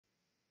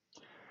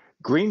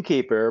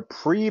GreenKeeper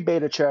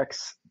pre-beta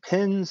checks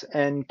pins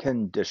and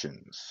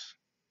conditions.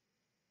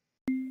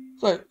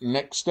 So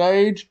next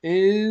stage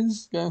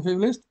is going through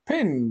the list,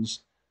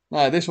 pins.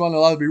 Now this one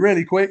will either be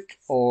really quick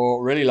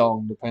or really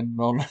long, depending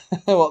on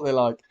what they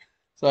like.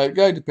 So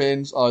go to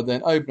pins, I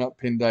then open up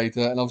pin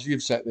data, and obviously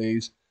you've set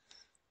these.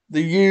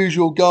 The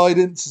usual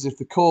guidance is if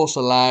the course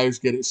allows,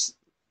 get its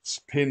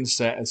pin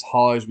set as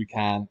high as we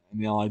can. In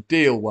the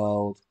ideal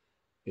world,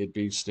 it'd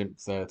be stimp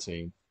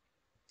 13.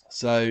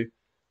 So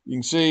you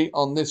can see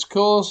on this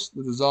course,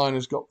 the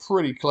designer's got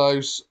pretty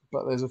close,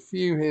 but there's a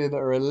few here that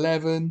are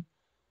 11,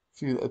 a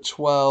few that are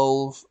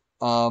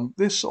 12.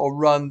 This sort of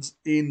runs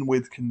in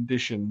with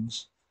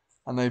conditions,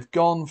 and they've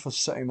gone for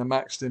setting the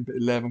max stimp at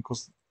 11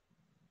 because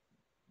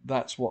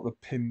that's what the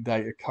pin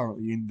data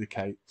currently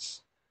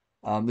indicates.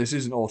 This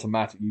isn't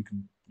automatic. You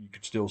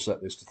could still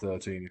set this to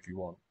 13 if you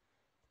want,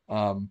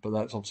 but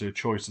that's obviously a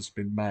choice that's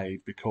been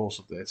made because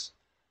of this.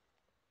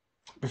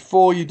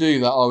 Before you do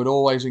that, I would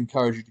always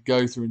encourage you to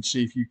go through and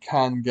see if you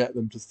can get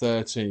them to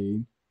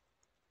 13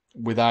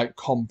 without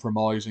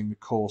compromising the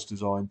course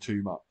design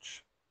too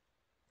much.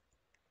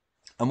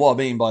 And what I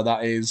mean by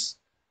that is,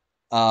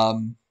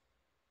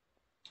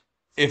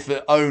 if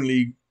there are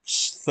only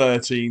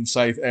 13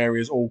 safe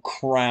areas all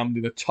crammed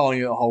in a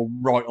tiny little hole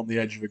right on the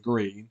edge of a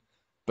green,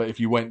 but if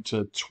you went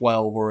to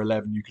 12 or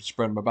 11, you could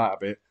spread them about a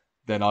bit,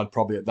 then I'd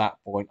probably at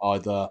that point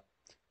either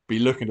be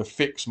looking to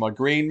fix my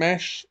green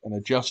mesh and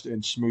adjust it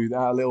and smooth it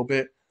out a little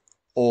bit,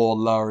 or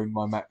lowering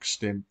my max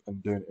stimp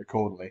and doing it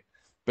accordingly.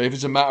 But if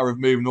it's a matter of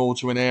moving all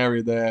to an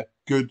area they're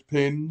good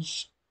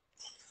pins,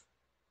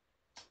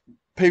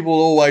 people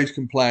always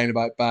complain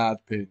about bad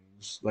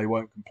pins. They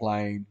won't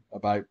complain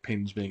about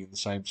pins being in the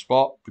same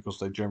spot because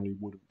they generally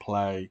wouldn't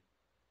play.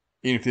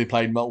 Even if they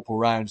played multiple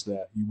rounds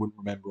there, you wouldn't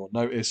remember or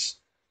notice.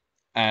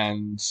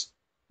 And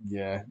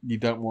yeah, you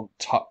don't want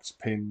tucked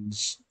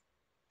pins,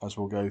 as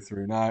we'll go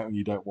through now, and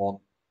you don't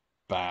want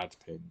bad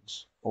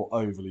pins or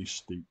overly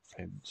steep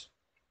pins.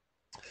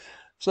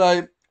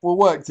 So we'll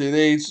work through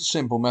these.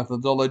 Simple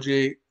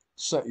methodology.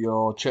 Set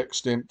your check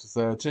stimp to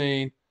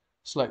 13.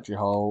 Select your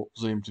hole.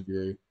 Zoom to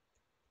view.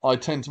 I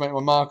tend to make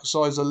my marker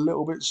size a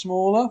little bit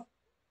smaller,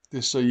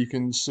 just so you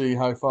can see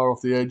how far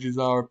off the edges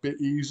are a bit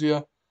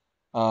easier.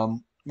 We're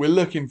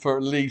looking for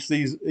at least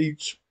these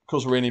each,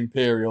 because we're in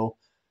Imperial,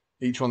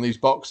 each one of these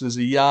boxes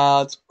a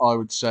yard. I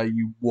would say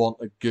you want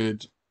a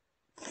good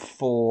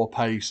 4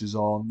 paces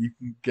on. You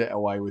can get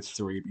away with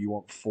 3, but you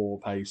want 4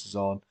 paces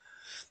on.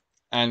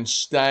 And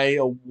stay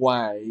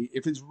away.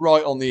 If it's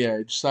right on the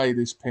edge, say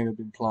this pin had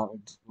been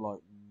planted like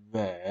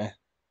there,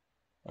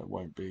 it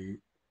won't be.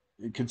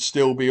 It could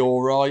still be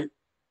all right,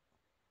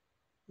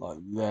 like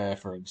there,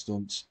 for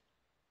instance.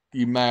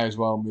 You may as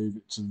well move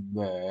it to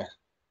there,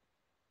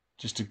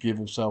 just to give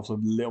yourself a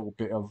little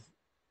bit of.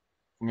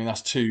 I mean,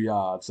 that's 2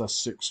 yards. That's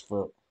 6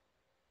 foot.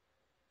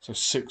 So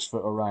 6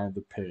 foot around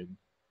the pin.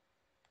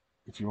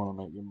 If you want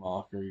to make your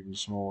marker even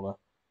smaller.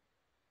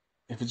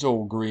 If it's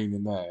all green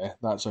in there,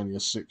 that's only a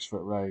 6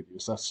 foot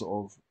radius. That's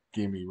sort of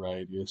gimme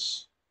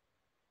radius.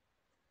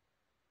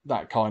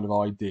 That kind of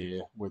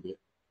idea with it.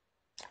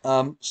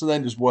 So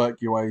then just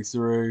work your way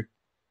through.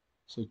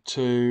 So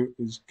 2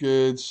 is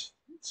good.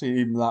 See,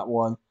 even that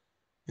one,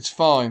 it's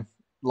fine.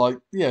 Like,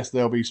 yes,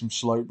 there'll be some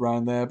slope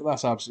around there, but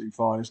that's absolutely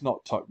fine. It's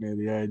not tucked near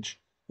the edge.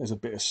 There's a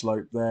bit of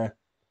slope there.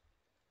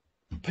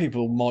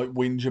 People might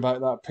whinge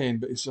about that pin,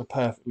 but it's a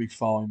perfectly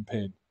fine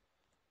pin.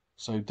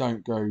 So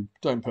don't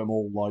put them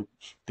all like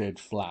dead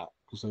flat,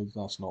 because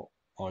that's not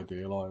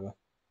ideal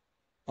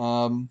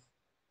either.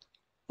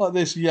 Like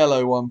this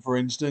yellow one, for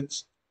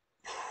instance,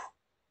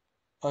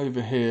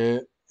 over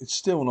here, it's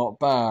still not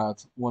bad.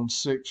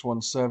 1.6,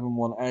 1.7,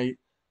 1.8.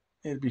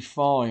 It'd be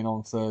fine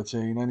on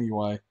 13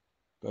 anyway.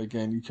 But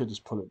again, you could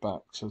just pull it back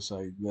to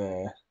say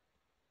there,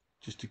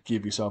 just to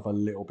give yourself a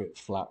little bit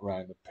flat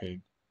round the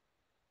pin.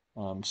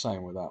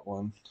 Same with that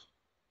one.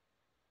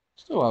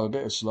 Still have a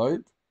bit of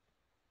slope.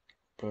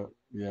 But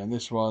yeah, and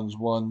this one's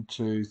 1,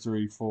 2,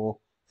 3, 4,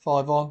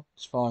 5 on.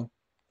 It's fine.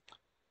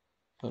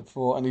 But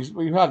 4, and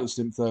we've had it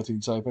stimp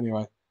 13 safe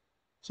anyway.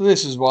 So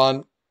this is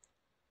one.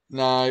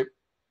 Now,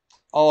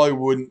 I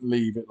wouldn't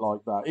leave it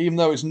like that, even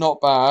though it's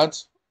not bad.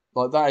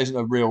 Like that isn't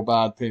a real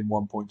bad pin,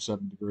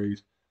 1.7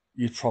 degrees.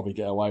 You'd probably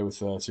get away with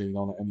 13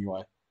 on it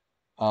anyway.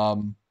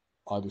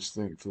 I just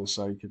think for the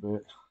sake of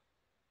it,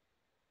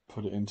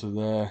 put it into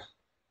there,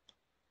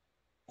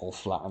 or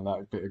flatten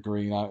that bit of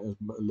green out a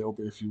little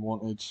bit if you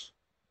wanted.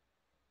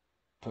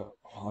 But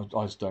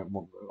I just don't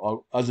want.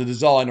 As a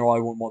designer, I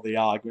wouldn't want the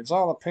arguments.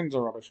 Oh, the pins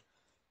are rubbish.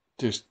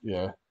 Just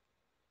yeah,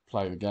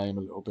 play the game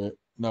a little bit.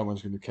 No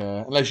one's going to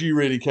care unless you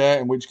really care.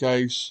 In which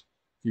case,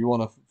 if you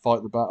want to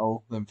fight the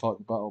battle, then fight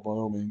the battle by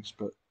all means.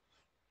 But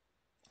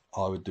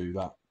I would do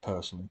that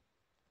personally.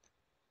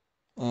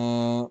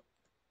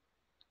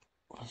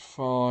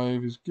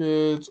 5 is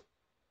good.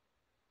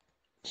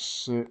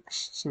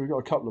 6. So we've got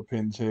a couple of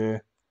pins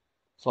here.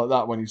 It's like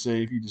that when you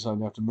see if you just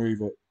only have to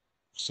move it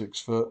 6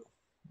 foot,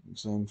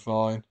 it's then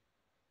fine.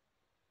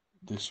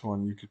 This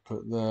one you could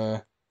put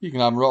there. You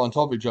can have them right on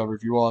top of each other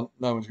if you want.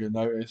 No one's going to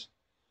notice.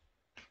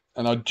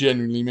 And I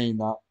genuinely mean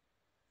that,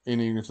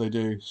 even if they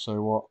do,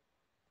 so what?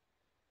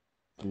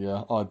 But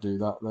yeah, I'd do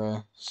that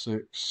there.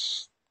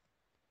 6,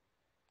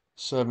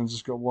 7's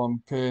just got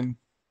 1 pin.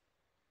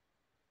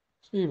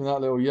 So even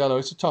that little yellow,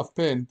 it's a tough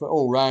pin, but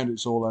all round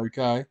it's all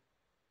okay.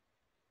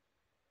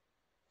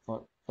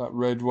 Like that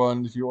red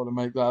one, if you want to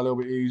make that a little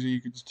bit easier,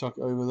 you could just tuck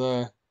it over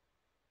there.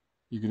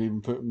 You could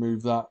even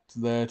move that to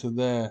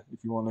there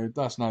if you want to.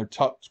 That's now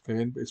tucked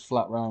pin, but it's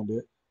flat round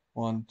it.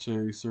 1,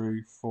 2,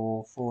 3,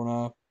 4,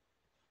 4.5.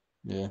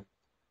 Yeah.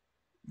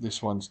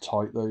 This one's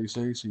tight though, you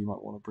see, so you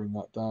might want to bring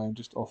that down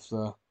just off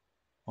the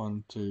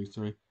 1, 2,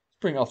 3.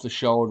 Bring it off the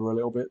shoulder a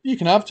little bit. You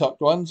can have tucked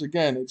ones.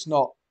 Again, there's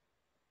no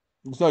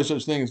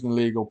such thing as an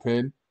illegal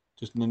pin,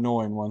 just an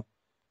annoying one.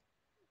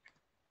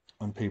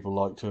 And people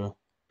like to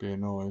be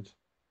annoyed.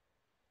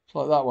 It's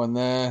like that one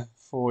there,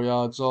 4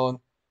 yards on.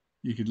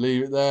 You could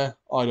leave it there.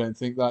 I don't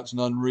think that's an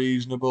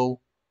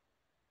unreasonable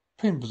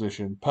pin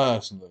position,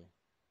 personally.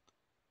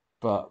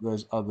 But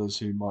there's others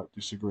who might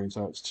disagree and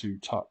say it's too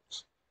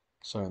tucked.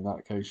 So in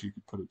that case, you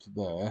could put it to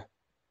there,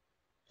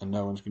 and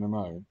no one's going to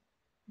moan.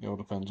 It all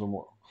depends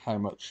on how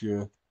much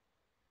you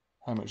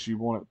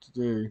want it to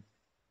do.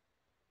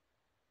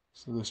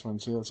 So this one,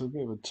 see, that's a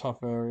bit of a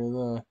tough area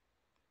there.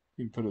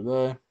 You can put it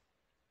there.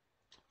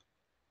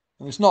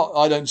 And it's not,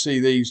 I don't see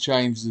these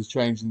changes as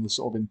changing the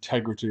sort of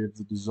integrity of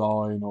the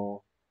design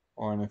or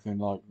anything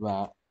like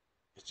that.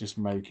 It's just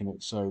making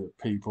it so that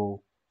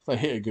people, if they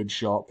hit a good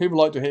shot, people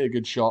like to hit a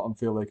good shot and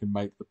feel they can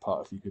make the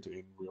putt if you hit it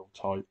in real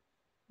tight,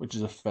 which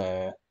is a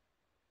fair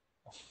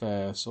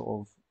sort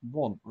of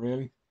want,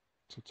 really.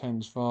 So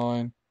 10's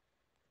fine.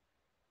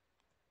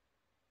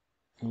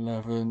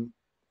 11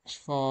 is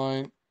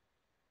fine.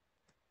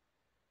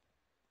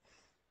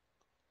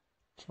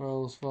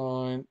 12's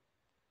fine.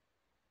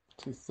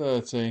 To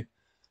 30.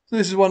 So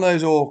this is one of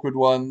those awkward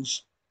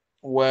ones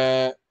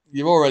where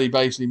you've already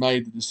basically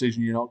made the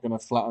decision you're not going to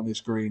flatten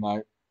this green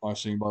out, I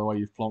assume, by the way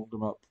you've plonked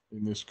them up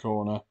in this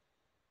corner.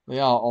 They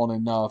are on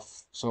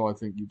enough, so I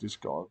think you just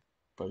got to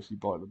basically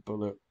bite the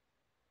bullet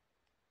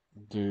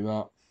and do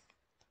that.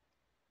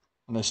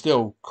 And they're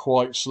still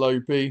quite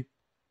slopey,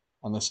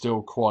 and they're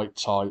still quite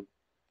tight.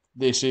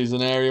 This is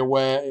an area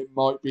where it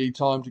might be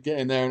time to get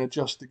in there and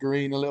adjust the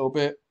green a little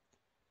bit.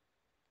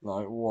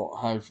 Like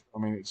I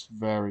mean, it's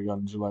very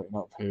undulating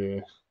up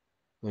here.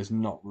 There's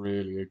not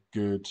really a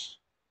good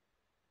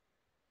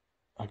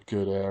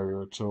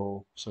area at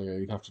all. So yeah,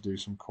 you'd have to do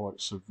some quite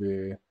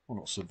severe, well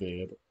not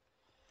severe, but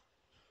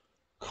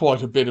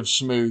quite a bit of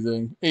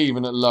smoothing.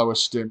 Even at lower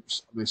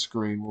stimps, this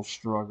green will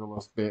struggle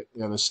a bit.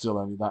 Yeah, there's still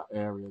only that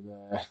area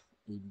there,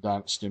 even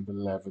down at stimp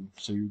 11.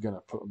 So you're going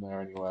to put them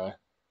there anyway.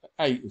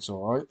 8 is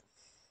alright.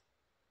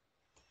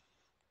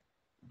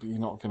 But you're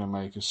not going to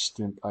make a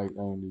stimp 8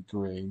 only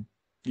green.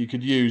 You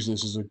could use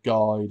this as a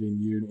guide in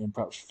unit and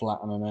perhaps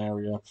flatten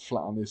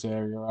this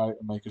area out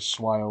and make a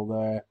swale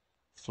there,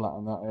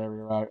 flatten that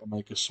area out and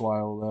make a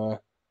swale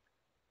there.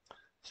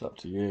 It's up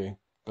to you,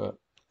 but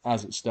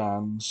as it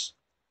stands,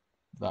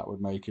 that would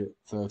make it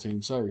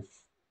 13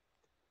 safe.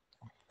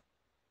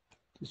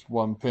 Just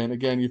 1 pin.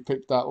 Again, you've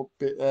picked that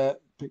bit there,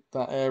 picked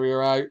that area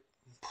out.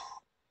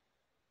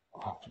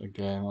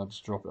 Again, I'll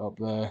just drop it up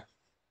there.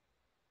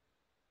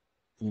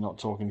 You're not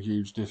talking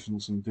huge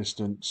difference in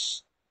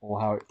distance or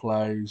how it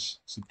plays.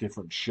 It's a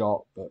different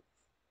shot, but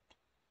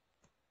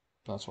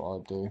that's what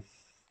I'd do.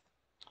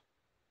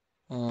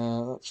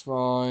 That's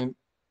fine.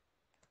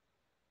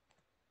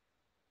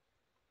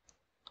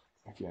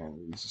 Again,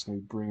 you just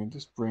need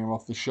to bring them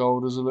off the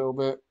shoulders a little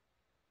bit,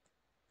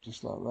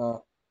 just like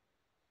that.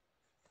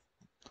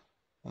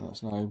 And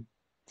that's now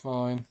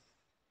fine.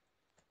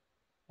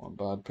 One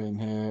bad pin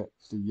here.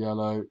 It's the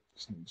yellow.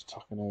 Just needs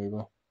tucking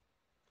over.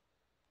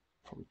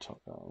 Probably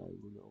tuck that one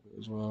over a little bit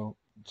as well.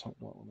 Tuck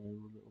that one over a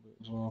little bit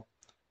as well.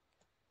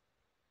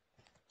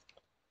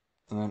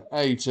 And then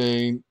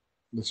 18.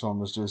 This one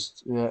was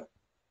just, yeah,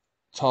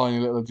 tiny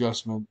little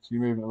adjustment. So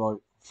you're moving it like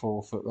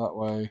 4 foot that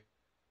way,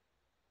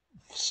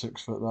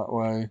 6 foot that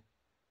way,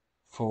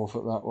 4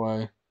 foot that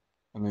way.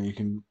 And then you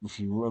can, if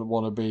you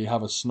want to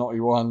have a snotty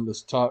one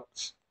that's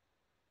tucked,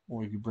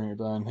 or you can bring it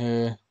down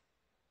here,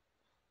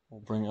 or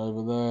bring it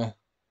over there.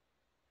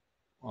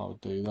 I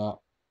would do that.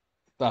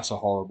 That's a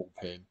horrible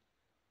pin.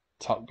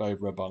 Tucked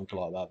over a bunker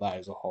like that, that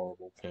is a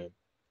horrible pin.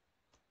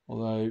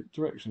 Although,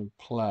 direction of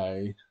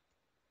play,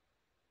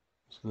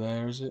 it's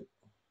there, is it?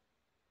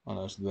 Oh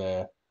no, it's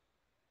there.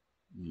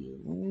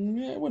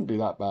 Yeah, it wouldn't be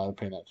that bad a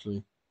pin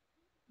actually.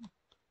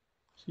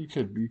 So you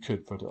could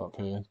put it up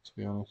here, to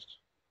be honest.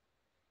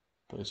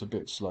 But it's a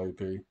bit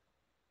slopey.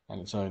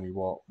 And it's only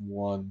what,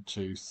 1,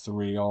 2,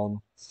 3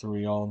 on,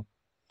 3 on.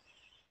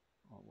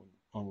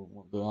 I wouldn't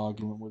want the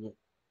argument with it.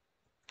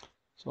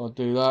 So I'd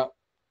do that.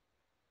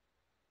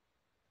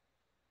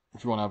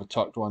 If you want to have a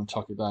tucked one,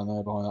 tuck it down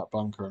there behind that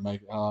bunker and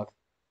make it hard.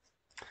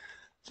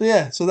 So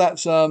yeah, so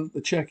that's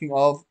the checking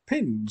of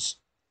pins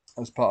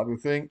as part of the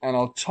thing, and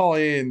I'll tie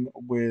in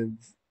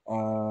with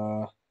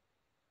the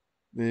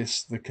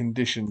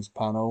conditions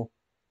panel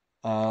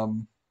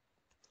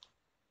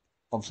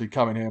obviously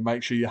come in here,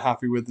 make sure you're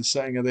happy with the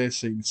setting of this.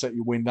 So you can set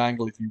your wind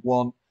angle if you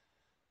want,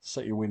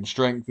 set your wind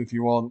strength if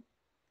you want,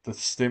 the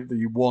stimp that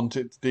you want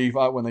it to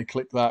deviate when they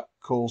click that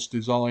course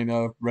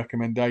designer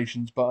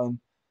recommendations button,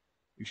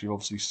 which you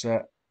obviously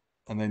set.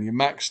 And then your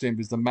max stimp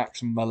is the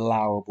maximum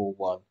allowable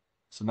one.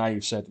 So now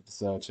you've set it to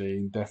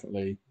 13,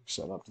 definitely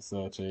set it up to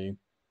 13.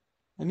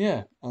 And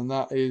yeah, and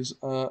that is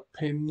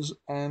pins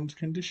and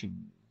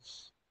conditions.